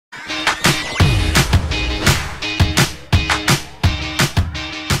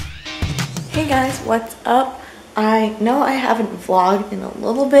Hey guys, what's up? I know I haven't vlogged in a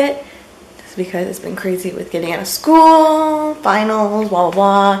little bit just because it's been crazy with getting out of school, finals, blah blah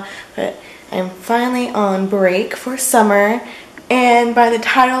blah, but I'm finally on break for summer, and by the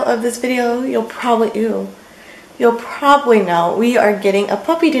title of this video you'll probably know we are getting a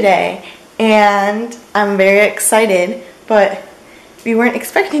puppy today, and I'm very excited, but we weren't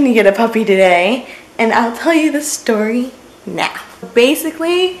expecting to get a puppy today, and I'll tell you the story now.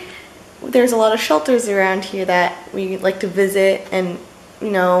 Basically, there's a lot of shelters around here that we like to visit, and you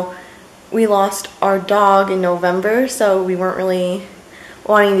know, we lost our dog in November, so we weren't really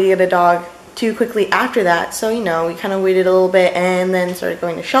wanting to get a dog too quickly after that, so you know, we kind of waited a little bit and then started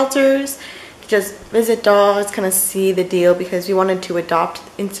going to shelters to just visit dogs, kind of see the deal, because we wanted to adopt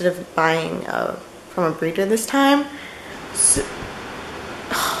instead of buying from a breeder this time. So,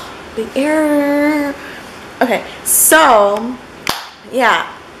 the air. Okay, so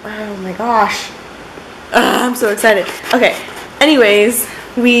yeah. Oh my gosh. I'm so excited. Okay, anyways,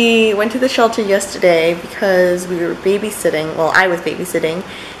 we went to the shelter yesterday because we were babysitting. Well, I was babysitting,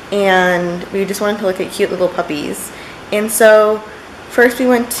 and we just wanted to look at cute little puppies. And so first we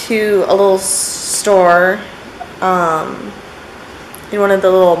went to a little store in one of the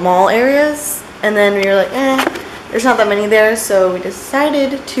little mall areas, and then we were like, there's not that many there, so we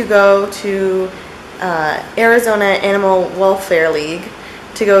decided to go to Arizona Animal Welfare League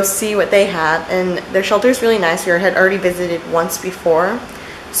to go see what they had, and their shelter is really nice. We had already visited once before,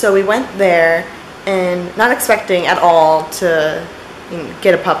 so we went there and not expecting at all to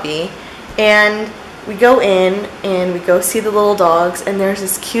get a puppy, and we go in and we go see the little dogs, and there's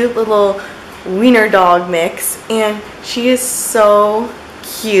this cute little wiener dog mix, and she is so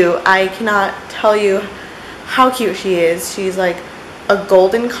cute. I cannot tell you how cute she is. She's like a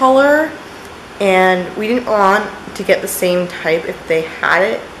golden color, and we didn't want to get the same type if they had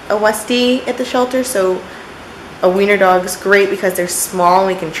it, a Westie, at the shelter, so a wiener dog's great because they're small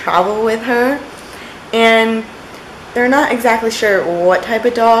and we can travel with her. And they're not exactly sure what type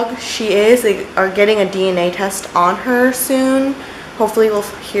of dog she is. They are getting a DNA test on her soon. Hopefully we'll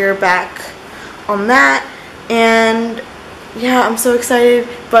hear back on that. And yeah, I'm so excited,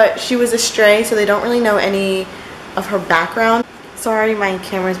 but she was a stray, so they don't really know any of her background. Sorry, my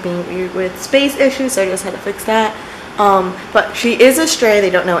camera's being weird with space issues, so I just had to fix that. But she is a stray. They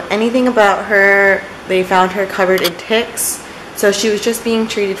don't know anything about her. They found her covered in ticks, so she was just being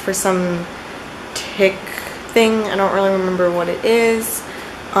treated for some tick thing. I don't really remember what it is.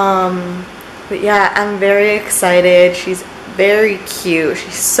 But yeah, I'm very excited. She's very cute.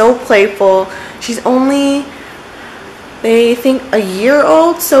 She's so playful. She's only, they think, a year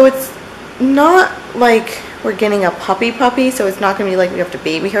old, so it's not like we're getting a puppy, so it's not going to be like we have to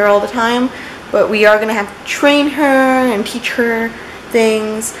baby her all the time, but we are going to have to train her and teach her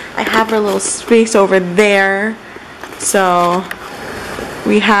things. I have her little space over there, so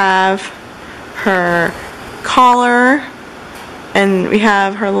we have her collar, and we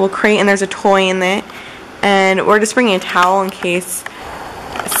have her little crate, and there's a toy in it, and we're just bringing a towel in case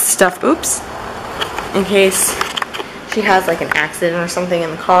stuff, in case she has like an accident or something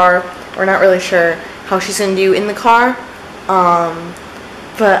in the car. We're not really sure how she's gonna do in the car,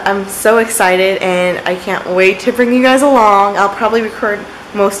 but I'm so excited, and I can't wait to bring you guys along. I'll probably record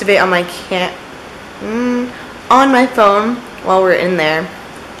most of it on my phone while we're in there,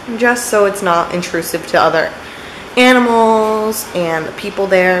 just so it's not intrusive to other animals and the people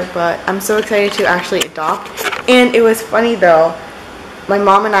there. But I'm so excited to actually adopt. And it was funny though, my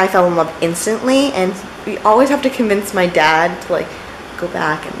mom and I fell in love instantly, and we always have to convince my dad to like go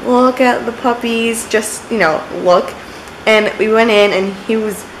back and look at the puppies, just, you know, look. And we went in, and he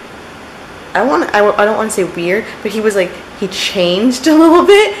was, I don't want to say weird, but he was like, he changed a little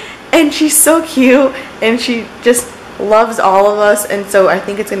bit, and she's so cute, and she just loves all of us, and so I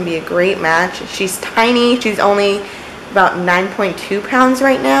think it's going to be a great match. She's tiny. She's only about 9.2 pounds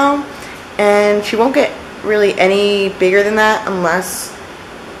right now, and she won't get really any bigger than that unless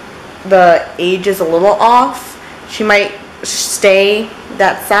the age is a little off. She might stay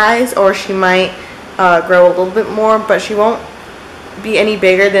that size, or she might grow a little bit more, but she won't be any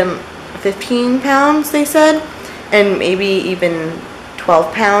bigger than 15 pounds, they said, and maybe even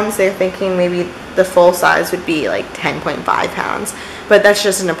 12 pounds. They're thinking maybe the full size would be like 10.5 pounds, but that's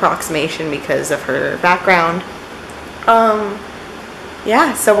just an approximation because of her background.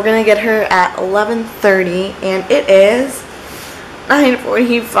 Yeah, so we're gonna get her at 11:30, and it is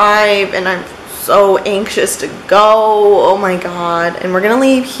 9:45, and I'm so anxious to go. Oh my god. And we're gonna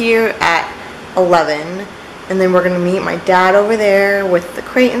leave here at 11, and then we're gonna meet my dad over there with the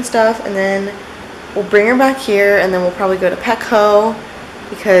crate and stuff, and then we'll bring her back here, and then we'll probably go to Petco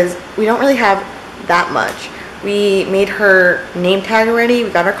because we don't really have that much. We made her name tag already, we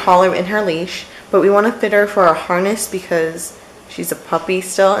got her collar and her leash, but we want to fit her for a harness because she's a puppy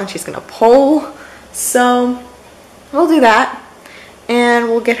still and she's gonna pull. So we'll do that, and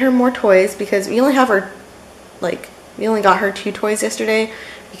we'll get her more toys because we only have her, like, we only got her 2 toys yesterday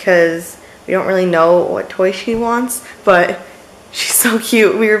because we don't really know what toy she wants, but she's so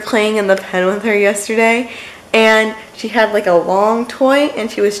cute. We were playing in the pen with her yesterday and she had like a long toy and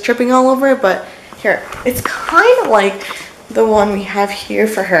she was tripping all over it, but here, it's kind of like the one we have here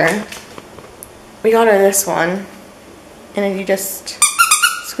for her. We got her this one, and then you just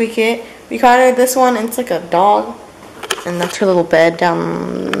squeak it. We got her this one, and it's like a dog, and that's her little bed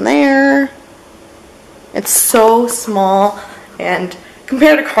down there. It's so small, and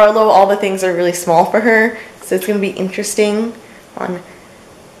compared to Carlo, all the things are really small for her, so it's going to be interesting on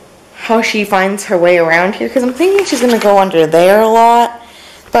how she finds her way around here, because I'm thinking she's going to go under there a lot.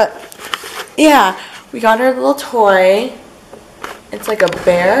 But yeah, we got her a little toy. It's like a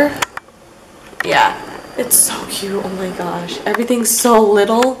bear. Yeah, it's so cute. Oh my gosh, everything's so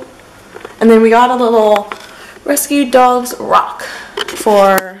little. And then we got a little Rescue Dogs rock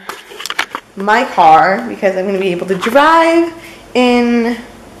for my car because I'm going to be able to drive in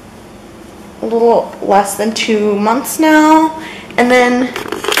a little less than 2 months now. And then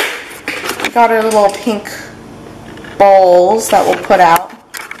we got our little pink balls that we'll put out.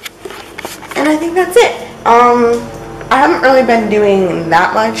 And I think that's it. I haven't really been doing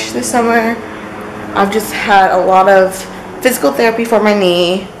that much this summer. I've just had a lot of physical therapy for my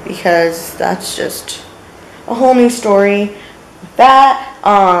knee because that's just a whole new story with that.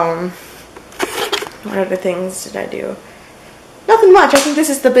 What other things did I do? Nothing much. I think this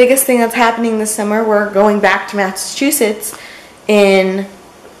is the biggest thing that's happening this summer. We're going back to Massachusetts in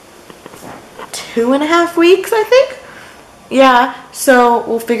 2.5 weeks, I think. Yeah, so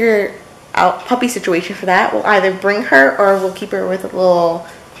we'll figure out puppy situation for that. We'll either bring her or we'll keep her with a little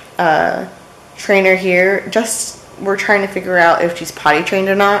trainer here. Just we're trying to figure out if she's potty trained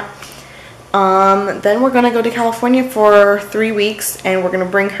or not. Then we're gonna go to California for 3 weeks and we're gonna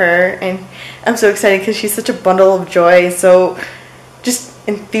bring her, and I'm so excited because she's such a bundle of joy, so just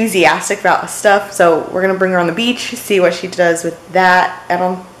enthusiastic about stuff. So we're gonna bring her on the beach, see what she does with that. I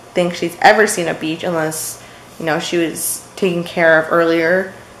don't think she's ever seen a beach unless, you know, she was taken care of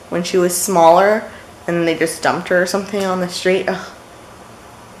earlier when she was smaller and then they just dumped her or something on the street. Ugh.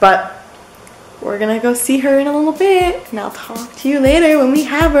 But we're gonna go see her in a little bit, and I'll talk to you later when we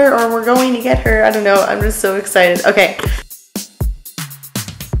have her, or we're going to get her. I don't know, I'm just so excited. Okay.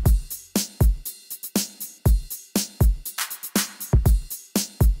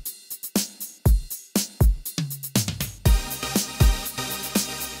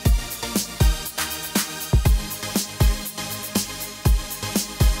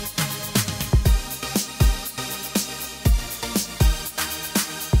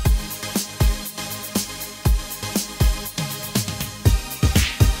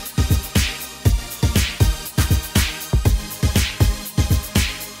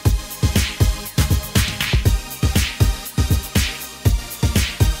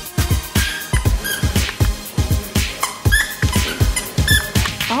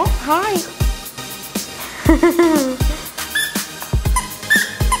 Oh, hi.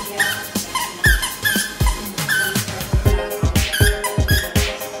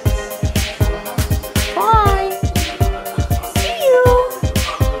 Bye. See you.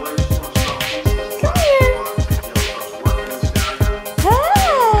 Come here. Hey.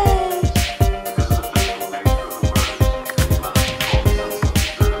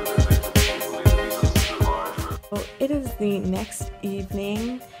 Well, it is the next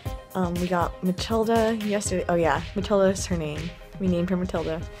evening. We got Matilda yesterday. Oh yeah, Matilda is her name. We named her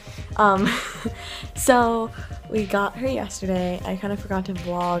Matilda. So we got her yesterday. I kind of forgot to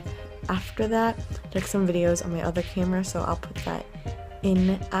vlog after that. Took some videos on my other camera, so I'll put that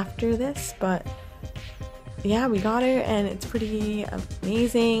in after this. But yeah, we got her and it's pretty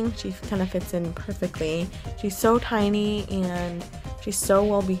amazing. She kind of fits in perfectly. She's so tiny and she's so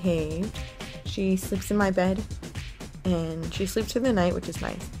well behaved. She sleeps in my bed and she sleeps through the night, which is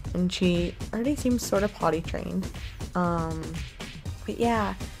nice. And she already seems sort of potty trained. But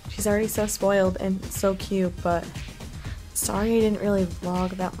yeah, she's already so spoiled and so cute, but sorry I didn't really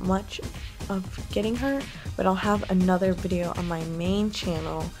vlog that much of getting her, but I'll have another video on my main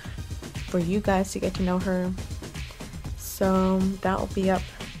channel for you guys to get to know her. So that'll be up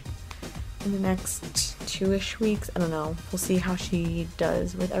in the next 2-ish weeks. I don't know, we'll see how she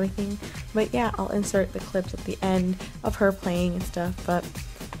does with everything. But yeah, I'll insert the clips at the end of her playing and stuff. But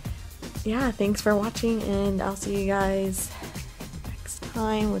yeah, thanks for watching and I'll see you guys next time.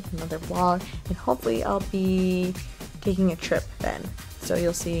 time with another vlog, and hopefully I'll be taking a trip then. So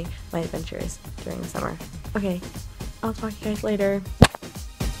you'll see my adventures during the summer. Okay, I'll talk to you guys later.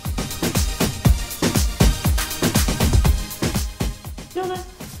 Jonah,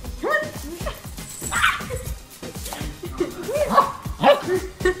 come on.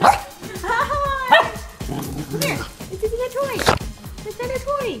 Come here. Let's get a toy. Let's get a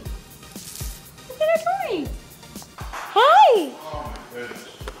toy. Let's get a toy. Hi. Oh my goodness.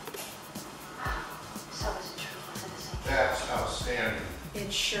 So is it true? Was it the same? That's outstanding.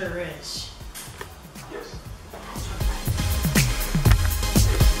 It sure is. Yes.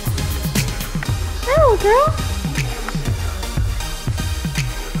 Hello, girl.